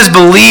 Who has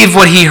believed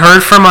what he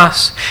heard from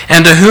us?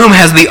 And to whom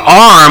has the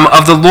arm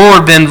of the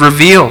Lord been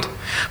revealed?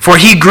 For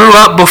he grew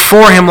up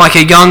before him like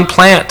a young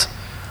plant,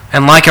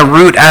 and like a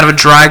root out of a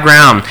dry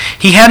ground.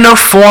 He had no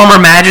form or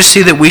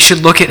majesty that we should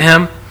look at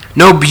him,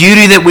 no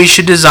beauty that we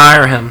should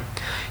desire him.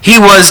 He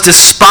was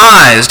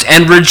despised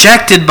and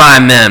rejected by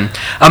men,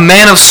 a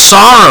man of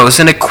sorrows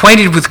and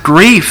acquainted with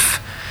grief.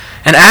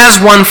 And as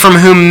one from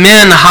whom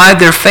men hide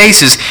their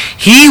faces,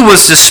 he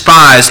was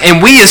despised,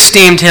 and we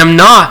esteemed him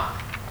not.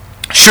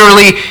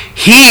 Surely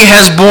he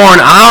has borne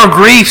our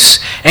griefs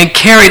and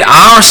carried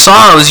our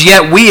sorrows,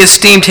 yet we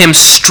esteemed him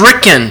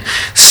stricken,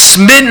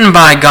 smitten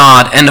by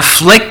God, and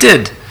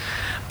afflicted.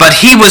 But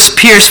he was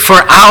pierced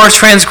for our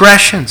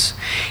transgressions.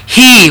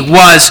 He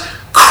was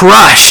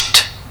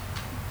crushed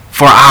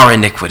for our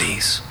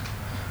iniquities.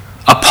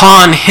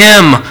 Upon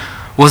him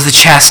was the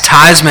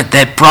chastisement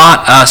that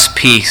brought us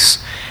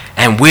peace,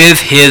 and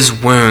with his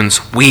wounds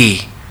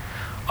we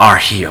are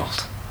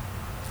healed.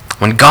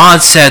 When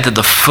God said that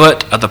the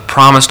foot of the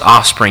promised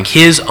offspring,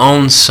 his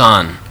own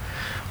son,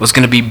 was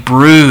going to be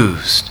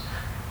bruised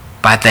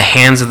by the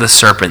hands of the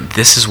serpent,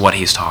 this is what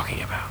he's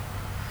talking about.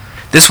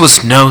 This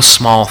was no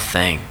small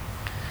thing.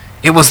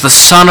 It was the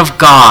Son of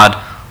God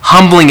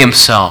humbling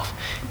himself,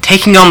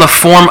 taking on the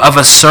form of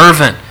a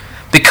servant,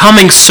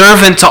 becoming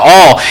servant to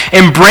all,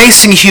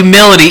 embracing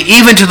humility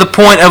even to the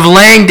point of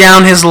laying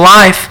down his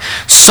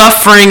life,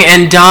 suffering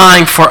and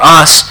dying for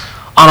us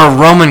on a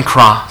Roman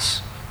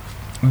cross,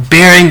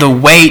 bearing the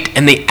weight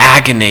and the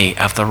agony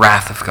of the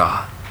wrath of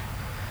God.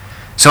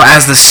 So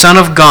as the Son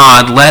of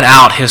God let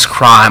out his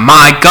cry,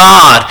 my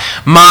God,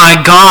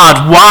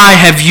 why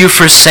have you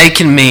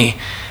forsaken me?"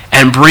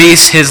 and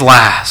breathes his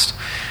last,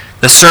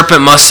 the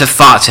serpent must have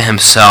thought to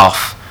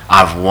himself,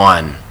 "I've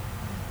won."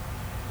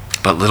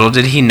 But little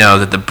did he know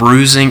that the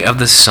bruising of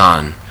the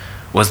Son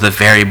was the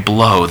very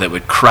blow that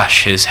would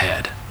crush his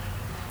head.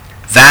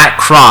 That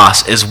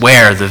cross is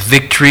where the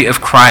victory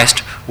of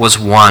Christ was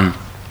won.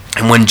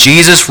 And when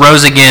Jesus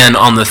rose again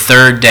on the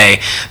third day,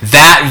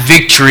 that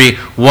victory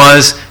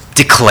was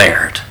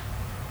declared.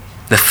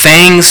 The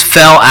fangs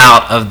fell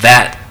out of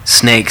that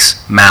snake's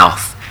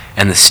mouth,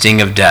 and the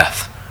sting of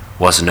death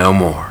was no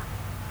more.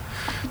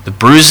 The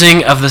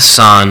bruising of the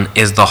Son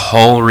is the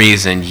whole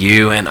reason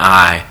you and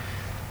I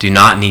do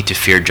not need to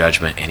fear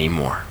judgment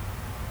anymore.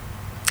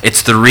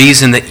 It's the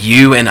reason that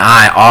you and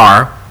I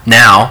are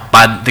now,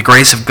 by the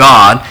grace of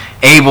God,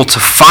 able to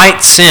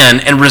fight sin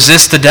and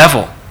resist the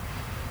devil.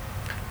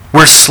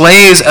 We're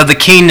slaves of the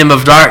kingdom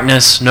of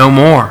darkness no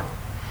more.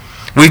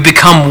 We've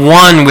become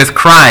one with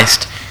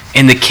Christ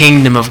in the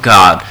kingdom of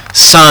God,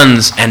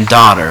 sons and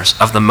daughters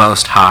of the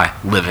Most High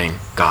living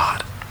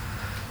God.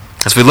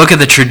 As we look at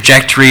the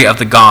trajectory of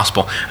the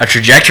gospel, a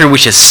trajectory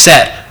which is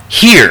set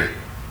here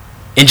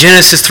in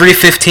Genesis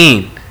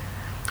 3:15,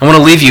 I want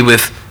to leave you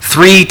with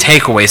three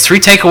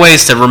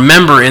takeaways to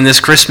remember in this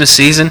Christmas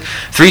season.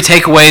 Three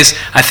takeaways,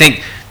 I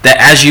think, that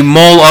as you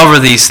mull over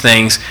these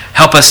things,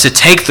 help us to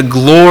take the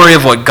glory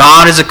of what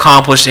God has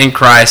accomplished in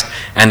Christ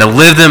and to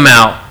live them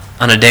out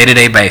on a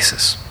day-to-day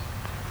basis.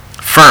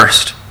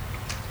 First,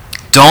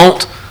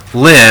 don't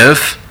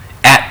live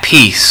at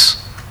peace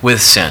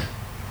with sin.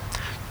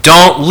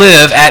 Don't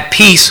live at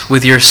peace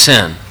with your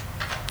sin.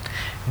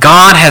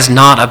 God has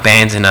not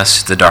abandoned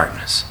us to the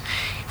darkness.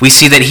 We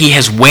see that he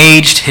has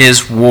waged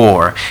his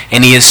war,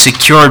 and he has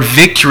secured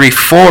victory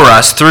for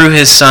us through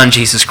his Son,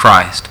 Jesus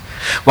Christ.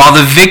 While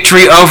the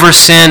victory over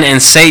sin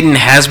and Satan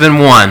has been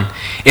won,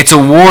 it's a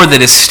war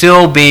that is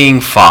still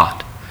being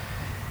fought.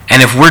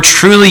 And if we're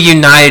truly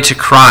united to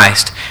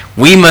Christ,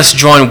 we must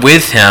join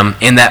with him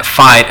in that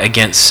fight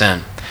against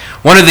sin.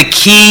 One of the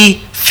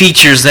key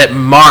features that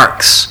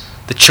marks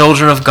the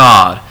children of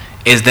God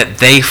is that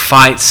they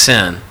fight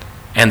sin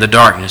and the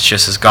darkness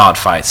just as God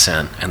fights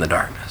sin and the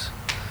darkness.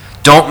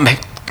 Don't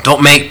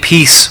make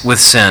peace with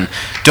sin.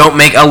 Don't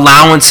make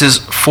allowances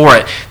for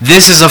it.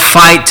 This is a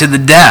fight to the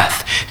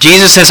death.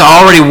 Jesus has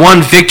already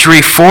won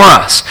victory for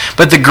us,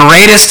 but the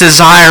greatest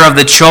desire of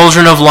the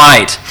children of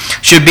light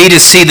should be to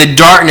see the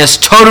darkness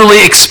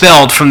totally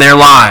expelled from their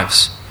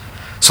lives.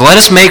 So let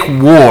us make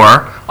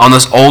war on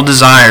those old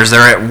desires that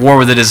are at war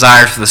with the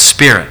desires for the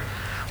Spirit.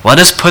 Let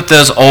us put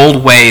those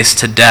old ways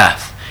to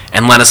death,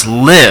 and let us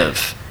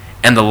live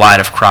in the light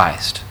of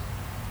Christ.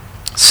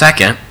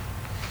 Second,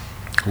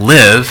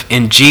 live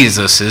in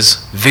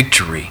Jesus'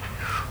 victory.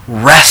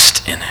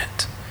 Rest in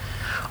it.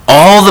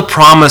 All the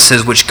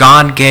promises which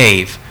God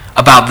gave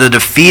about the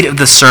defeat of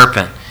the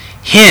serpent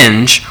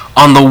hinge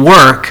on the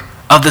work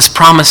of this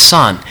promised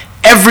Son.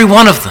 Every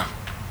one of them.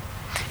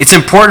 It's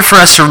important for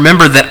us to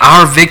remember that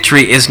our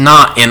victory is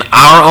not in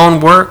our own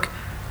work,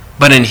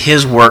 but in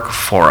his work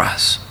for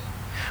us.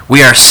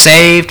 We are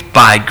saved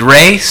by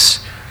grace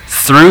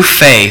through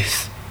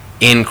faith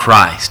in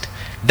Christ.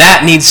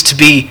 That needs to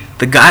be,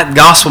 the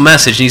gospel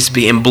message needs to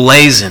be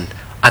emblazoned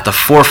at the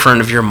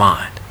forefront of your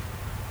mind.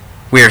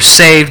 We are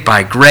saved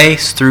by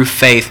grace through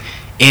faith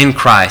in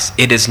Christ.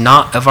 It is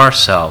not of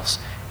ourselves.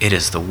 It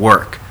is the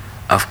work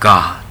of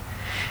God.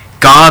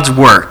 God's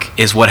work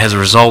is what has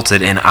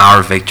resulted in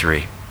our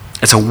victory.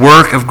 It's a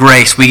work of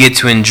grace we get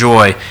to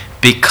enjoy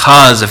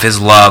because of his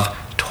love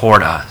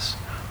toward us.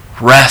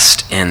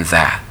 Rest in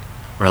that.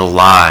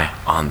 Rely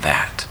on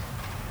that.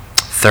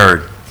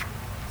 Third,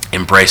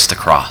 embrace the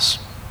cross.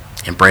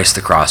 Embrace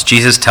the cross.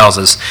 Jesus tells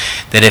us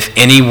that if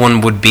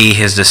anyone would be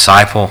his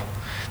disciple,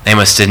 they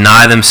must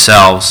deny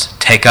themselves,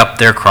 take up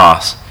their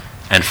cross,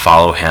 and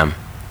follow him.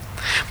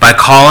 By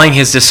calling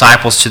his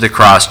disciples to the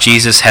cross,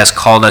 Jesus has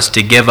called us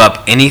to give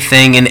up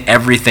anything and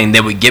everything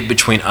that would get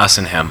between us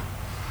and him.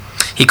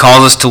 He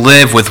calls us to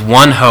live with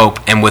one hope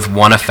and with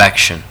one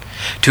affection,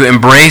 to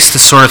embrace the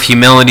sort of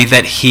humility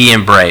that he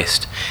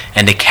embraced,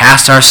 and to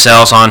cast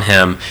ourselves on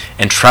him,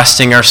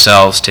 entrusting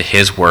ourselves to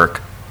his work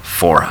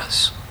for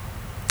us.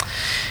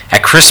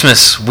 At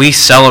Christmas, we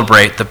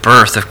celebrate the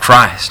birth of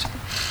Christ.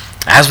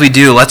 As we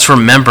do, let's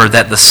remember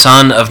that the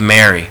Son of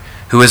Mary,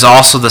 who is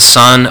also the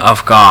Son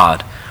of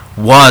God,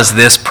 was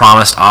this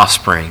promised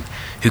offspring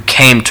who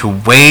came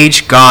to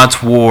wage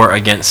God's war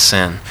against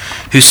sin,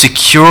 who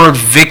secured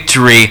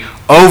victory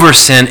over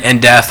sin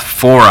and death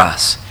for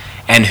us,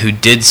 and who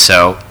did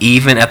so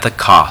even at the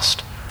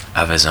cost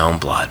of his own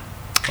blood.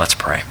 Let's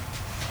pray.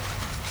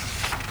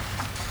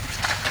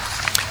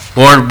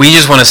 Lord, we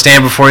just want to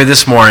stand before you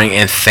this morning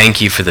and thank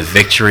you for the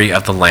victory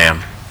of the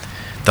Lamb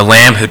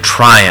who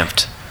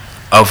triumphed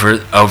over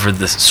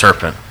the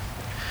serpent.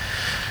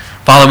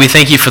 Father, we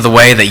thank you for the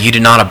way that you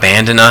did not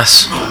abandon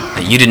us,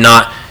 that you did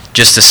not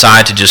just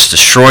decide to just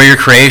destroy your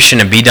creation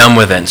and be done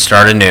with it and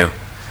start anew.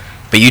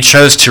 But you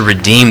chose to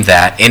redeem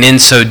that, and in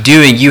so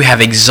doing, you have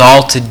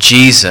exalted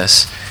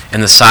Jesus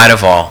in the sight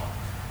of all.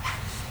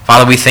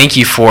 Father, we thank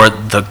you for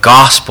the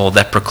gospel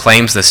that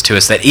proclaims this to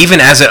us, that even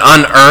as it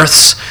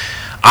unearths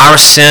our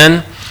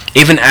sin,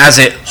 even as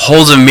it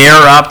holds a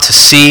mirror up to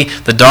see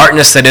the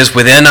darkness that is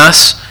within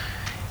us,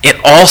 it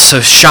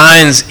also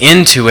shines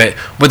into it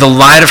with the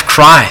light of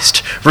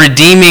Christ,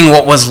 redeeming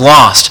what was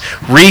lost,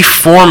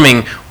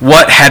 reforming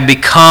what had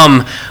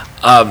become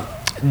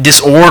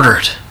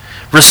disordered,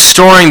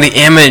 restoring the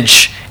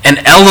image and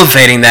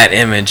elevating that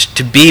image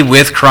to be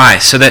with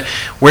Christ, so that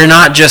we're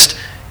not just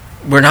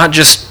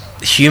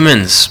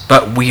humans,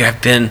 but we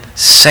have been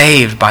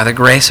saved by the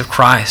grace of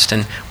Christ,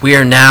 and we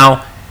are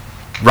now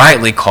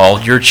rightly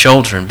called your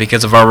children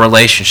because of our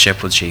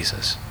relationship with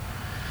Jesus.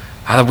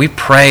 Father, we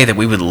pray that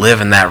we would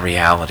live in that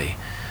reality.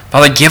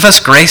 Father, give us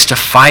grace to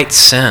fight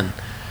sin.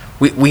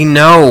 We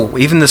know,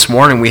 even this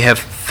morning, we have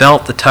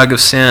felt the tug of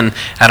sin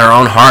at our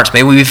own hearts.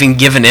 Maybe we've even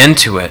given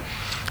into it.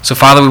 So,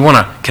 Father, we want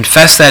to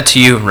confess that to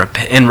you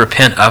and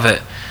repent of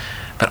it.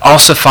 But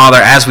also, Father,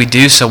 as we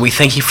do so, we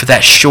thank you for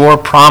that sure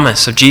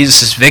promise of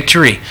Jesus'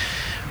 victory,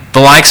 the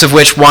likes of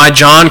which why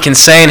John can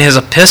say in his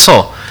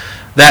epistle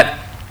that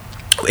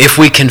if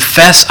we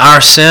confess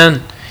our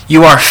sin,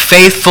 you are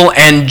faithful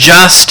and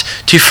just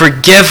to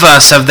forgive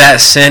us of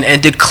that sin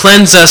and to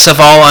cleanse us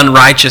of all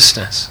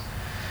unrighteousness.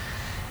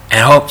 And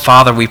hope,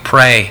 Father, we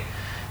pray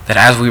that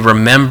as we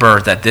remember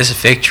that this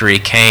victory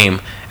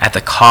came at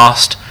the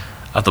cost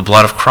of the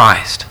blood of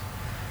Christ,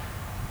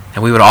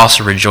 and we would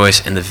also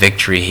rejoice in the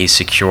victory he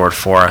secured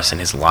for us in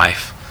his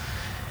life.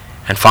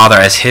 And Father,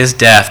 as his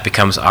death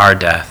becomes our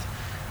death,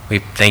 we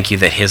thank you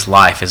that his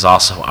life is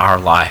also our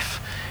life.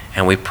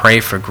 And we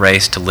pray for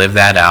grace to live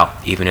that out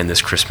even in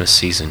this Christmas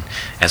season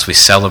as we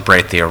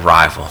celebrate the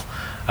arrival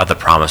of the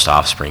promised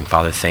offspring.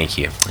 Father, thank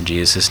you. In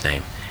Jesus'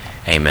 name,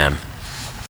 amen.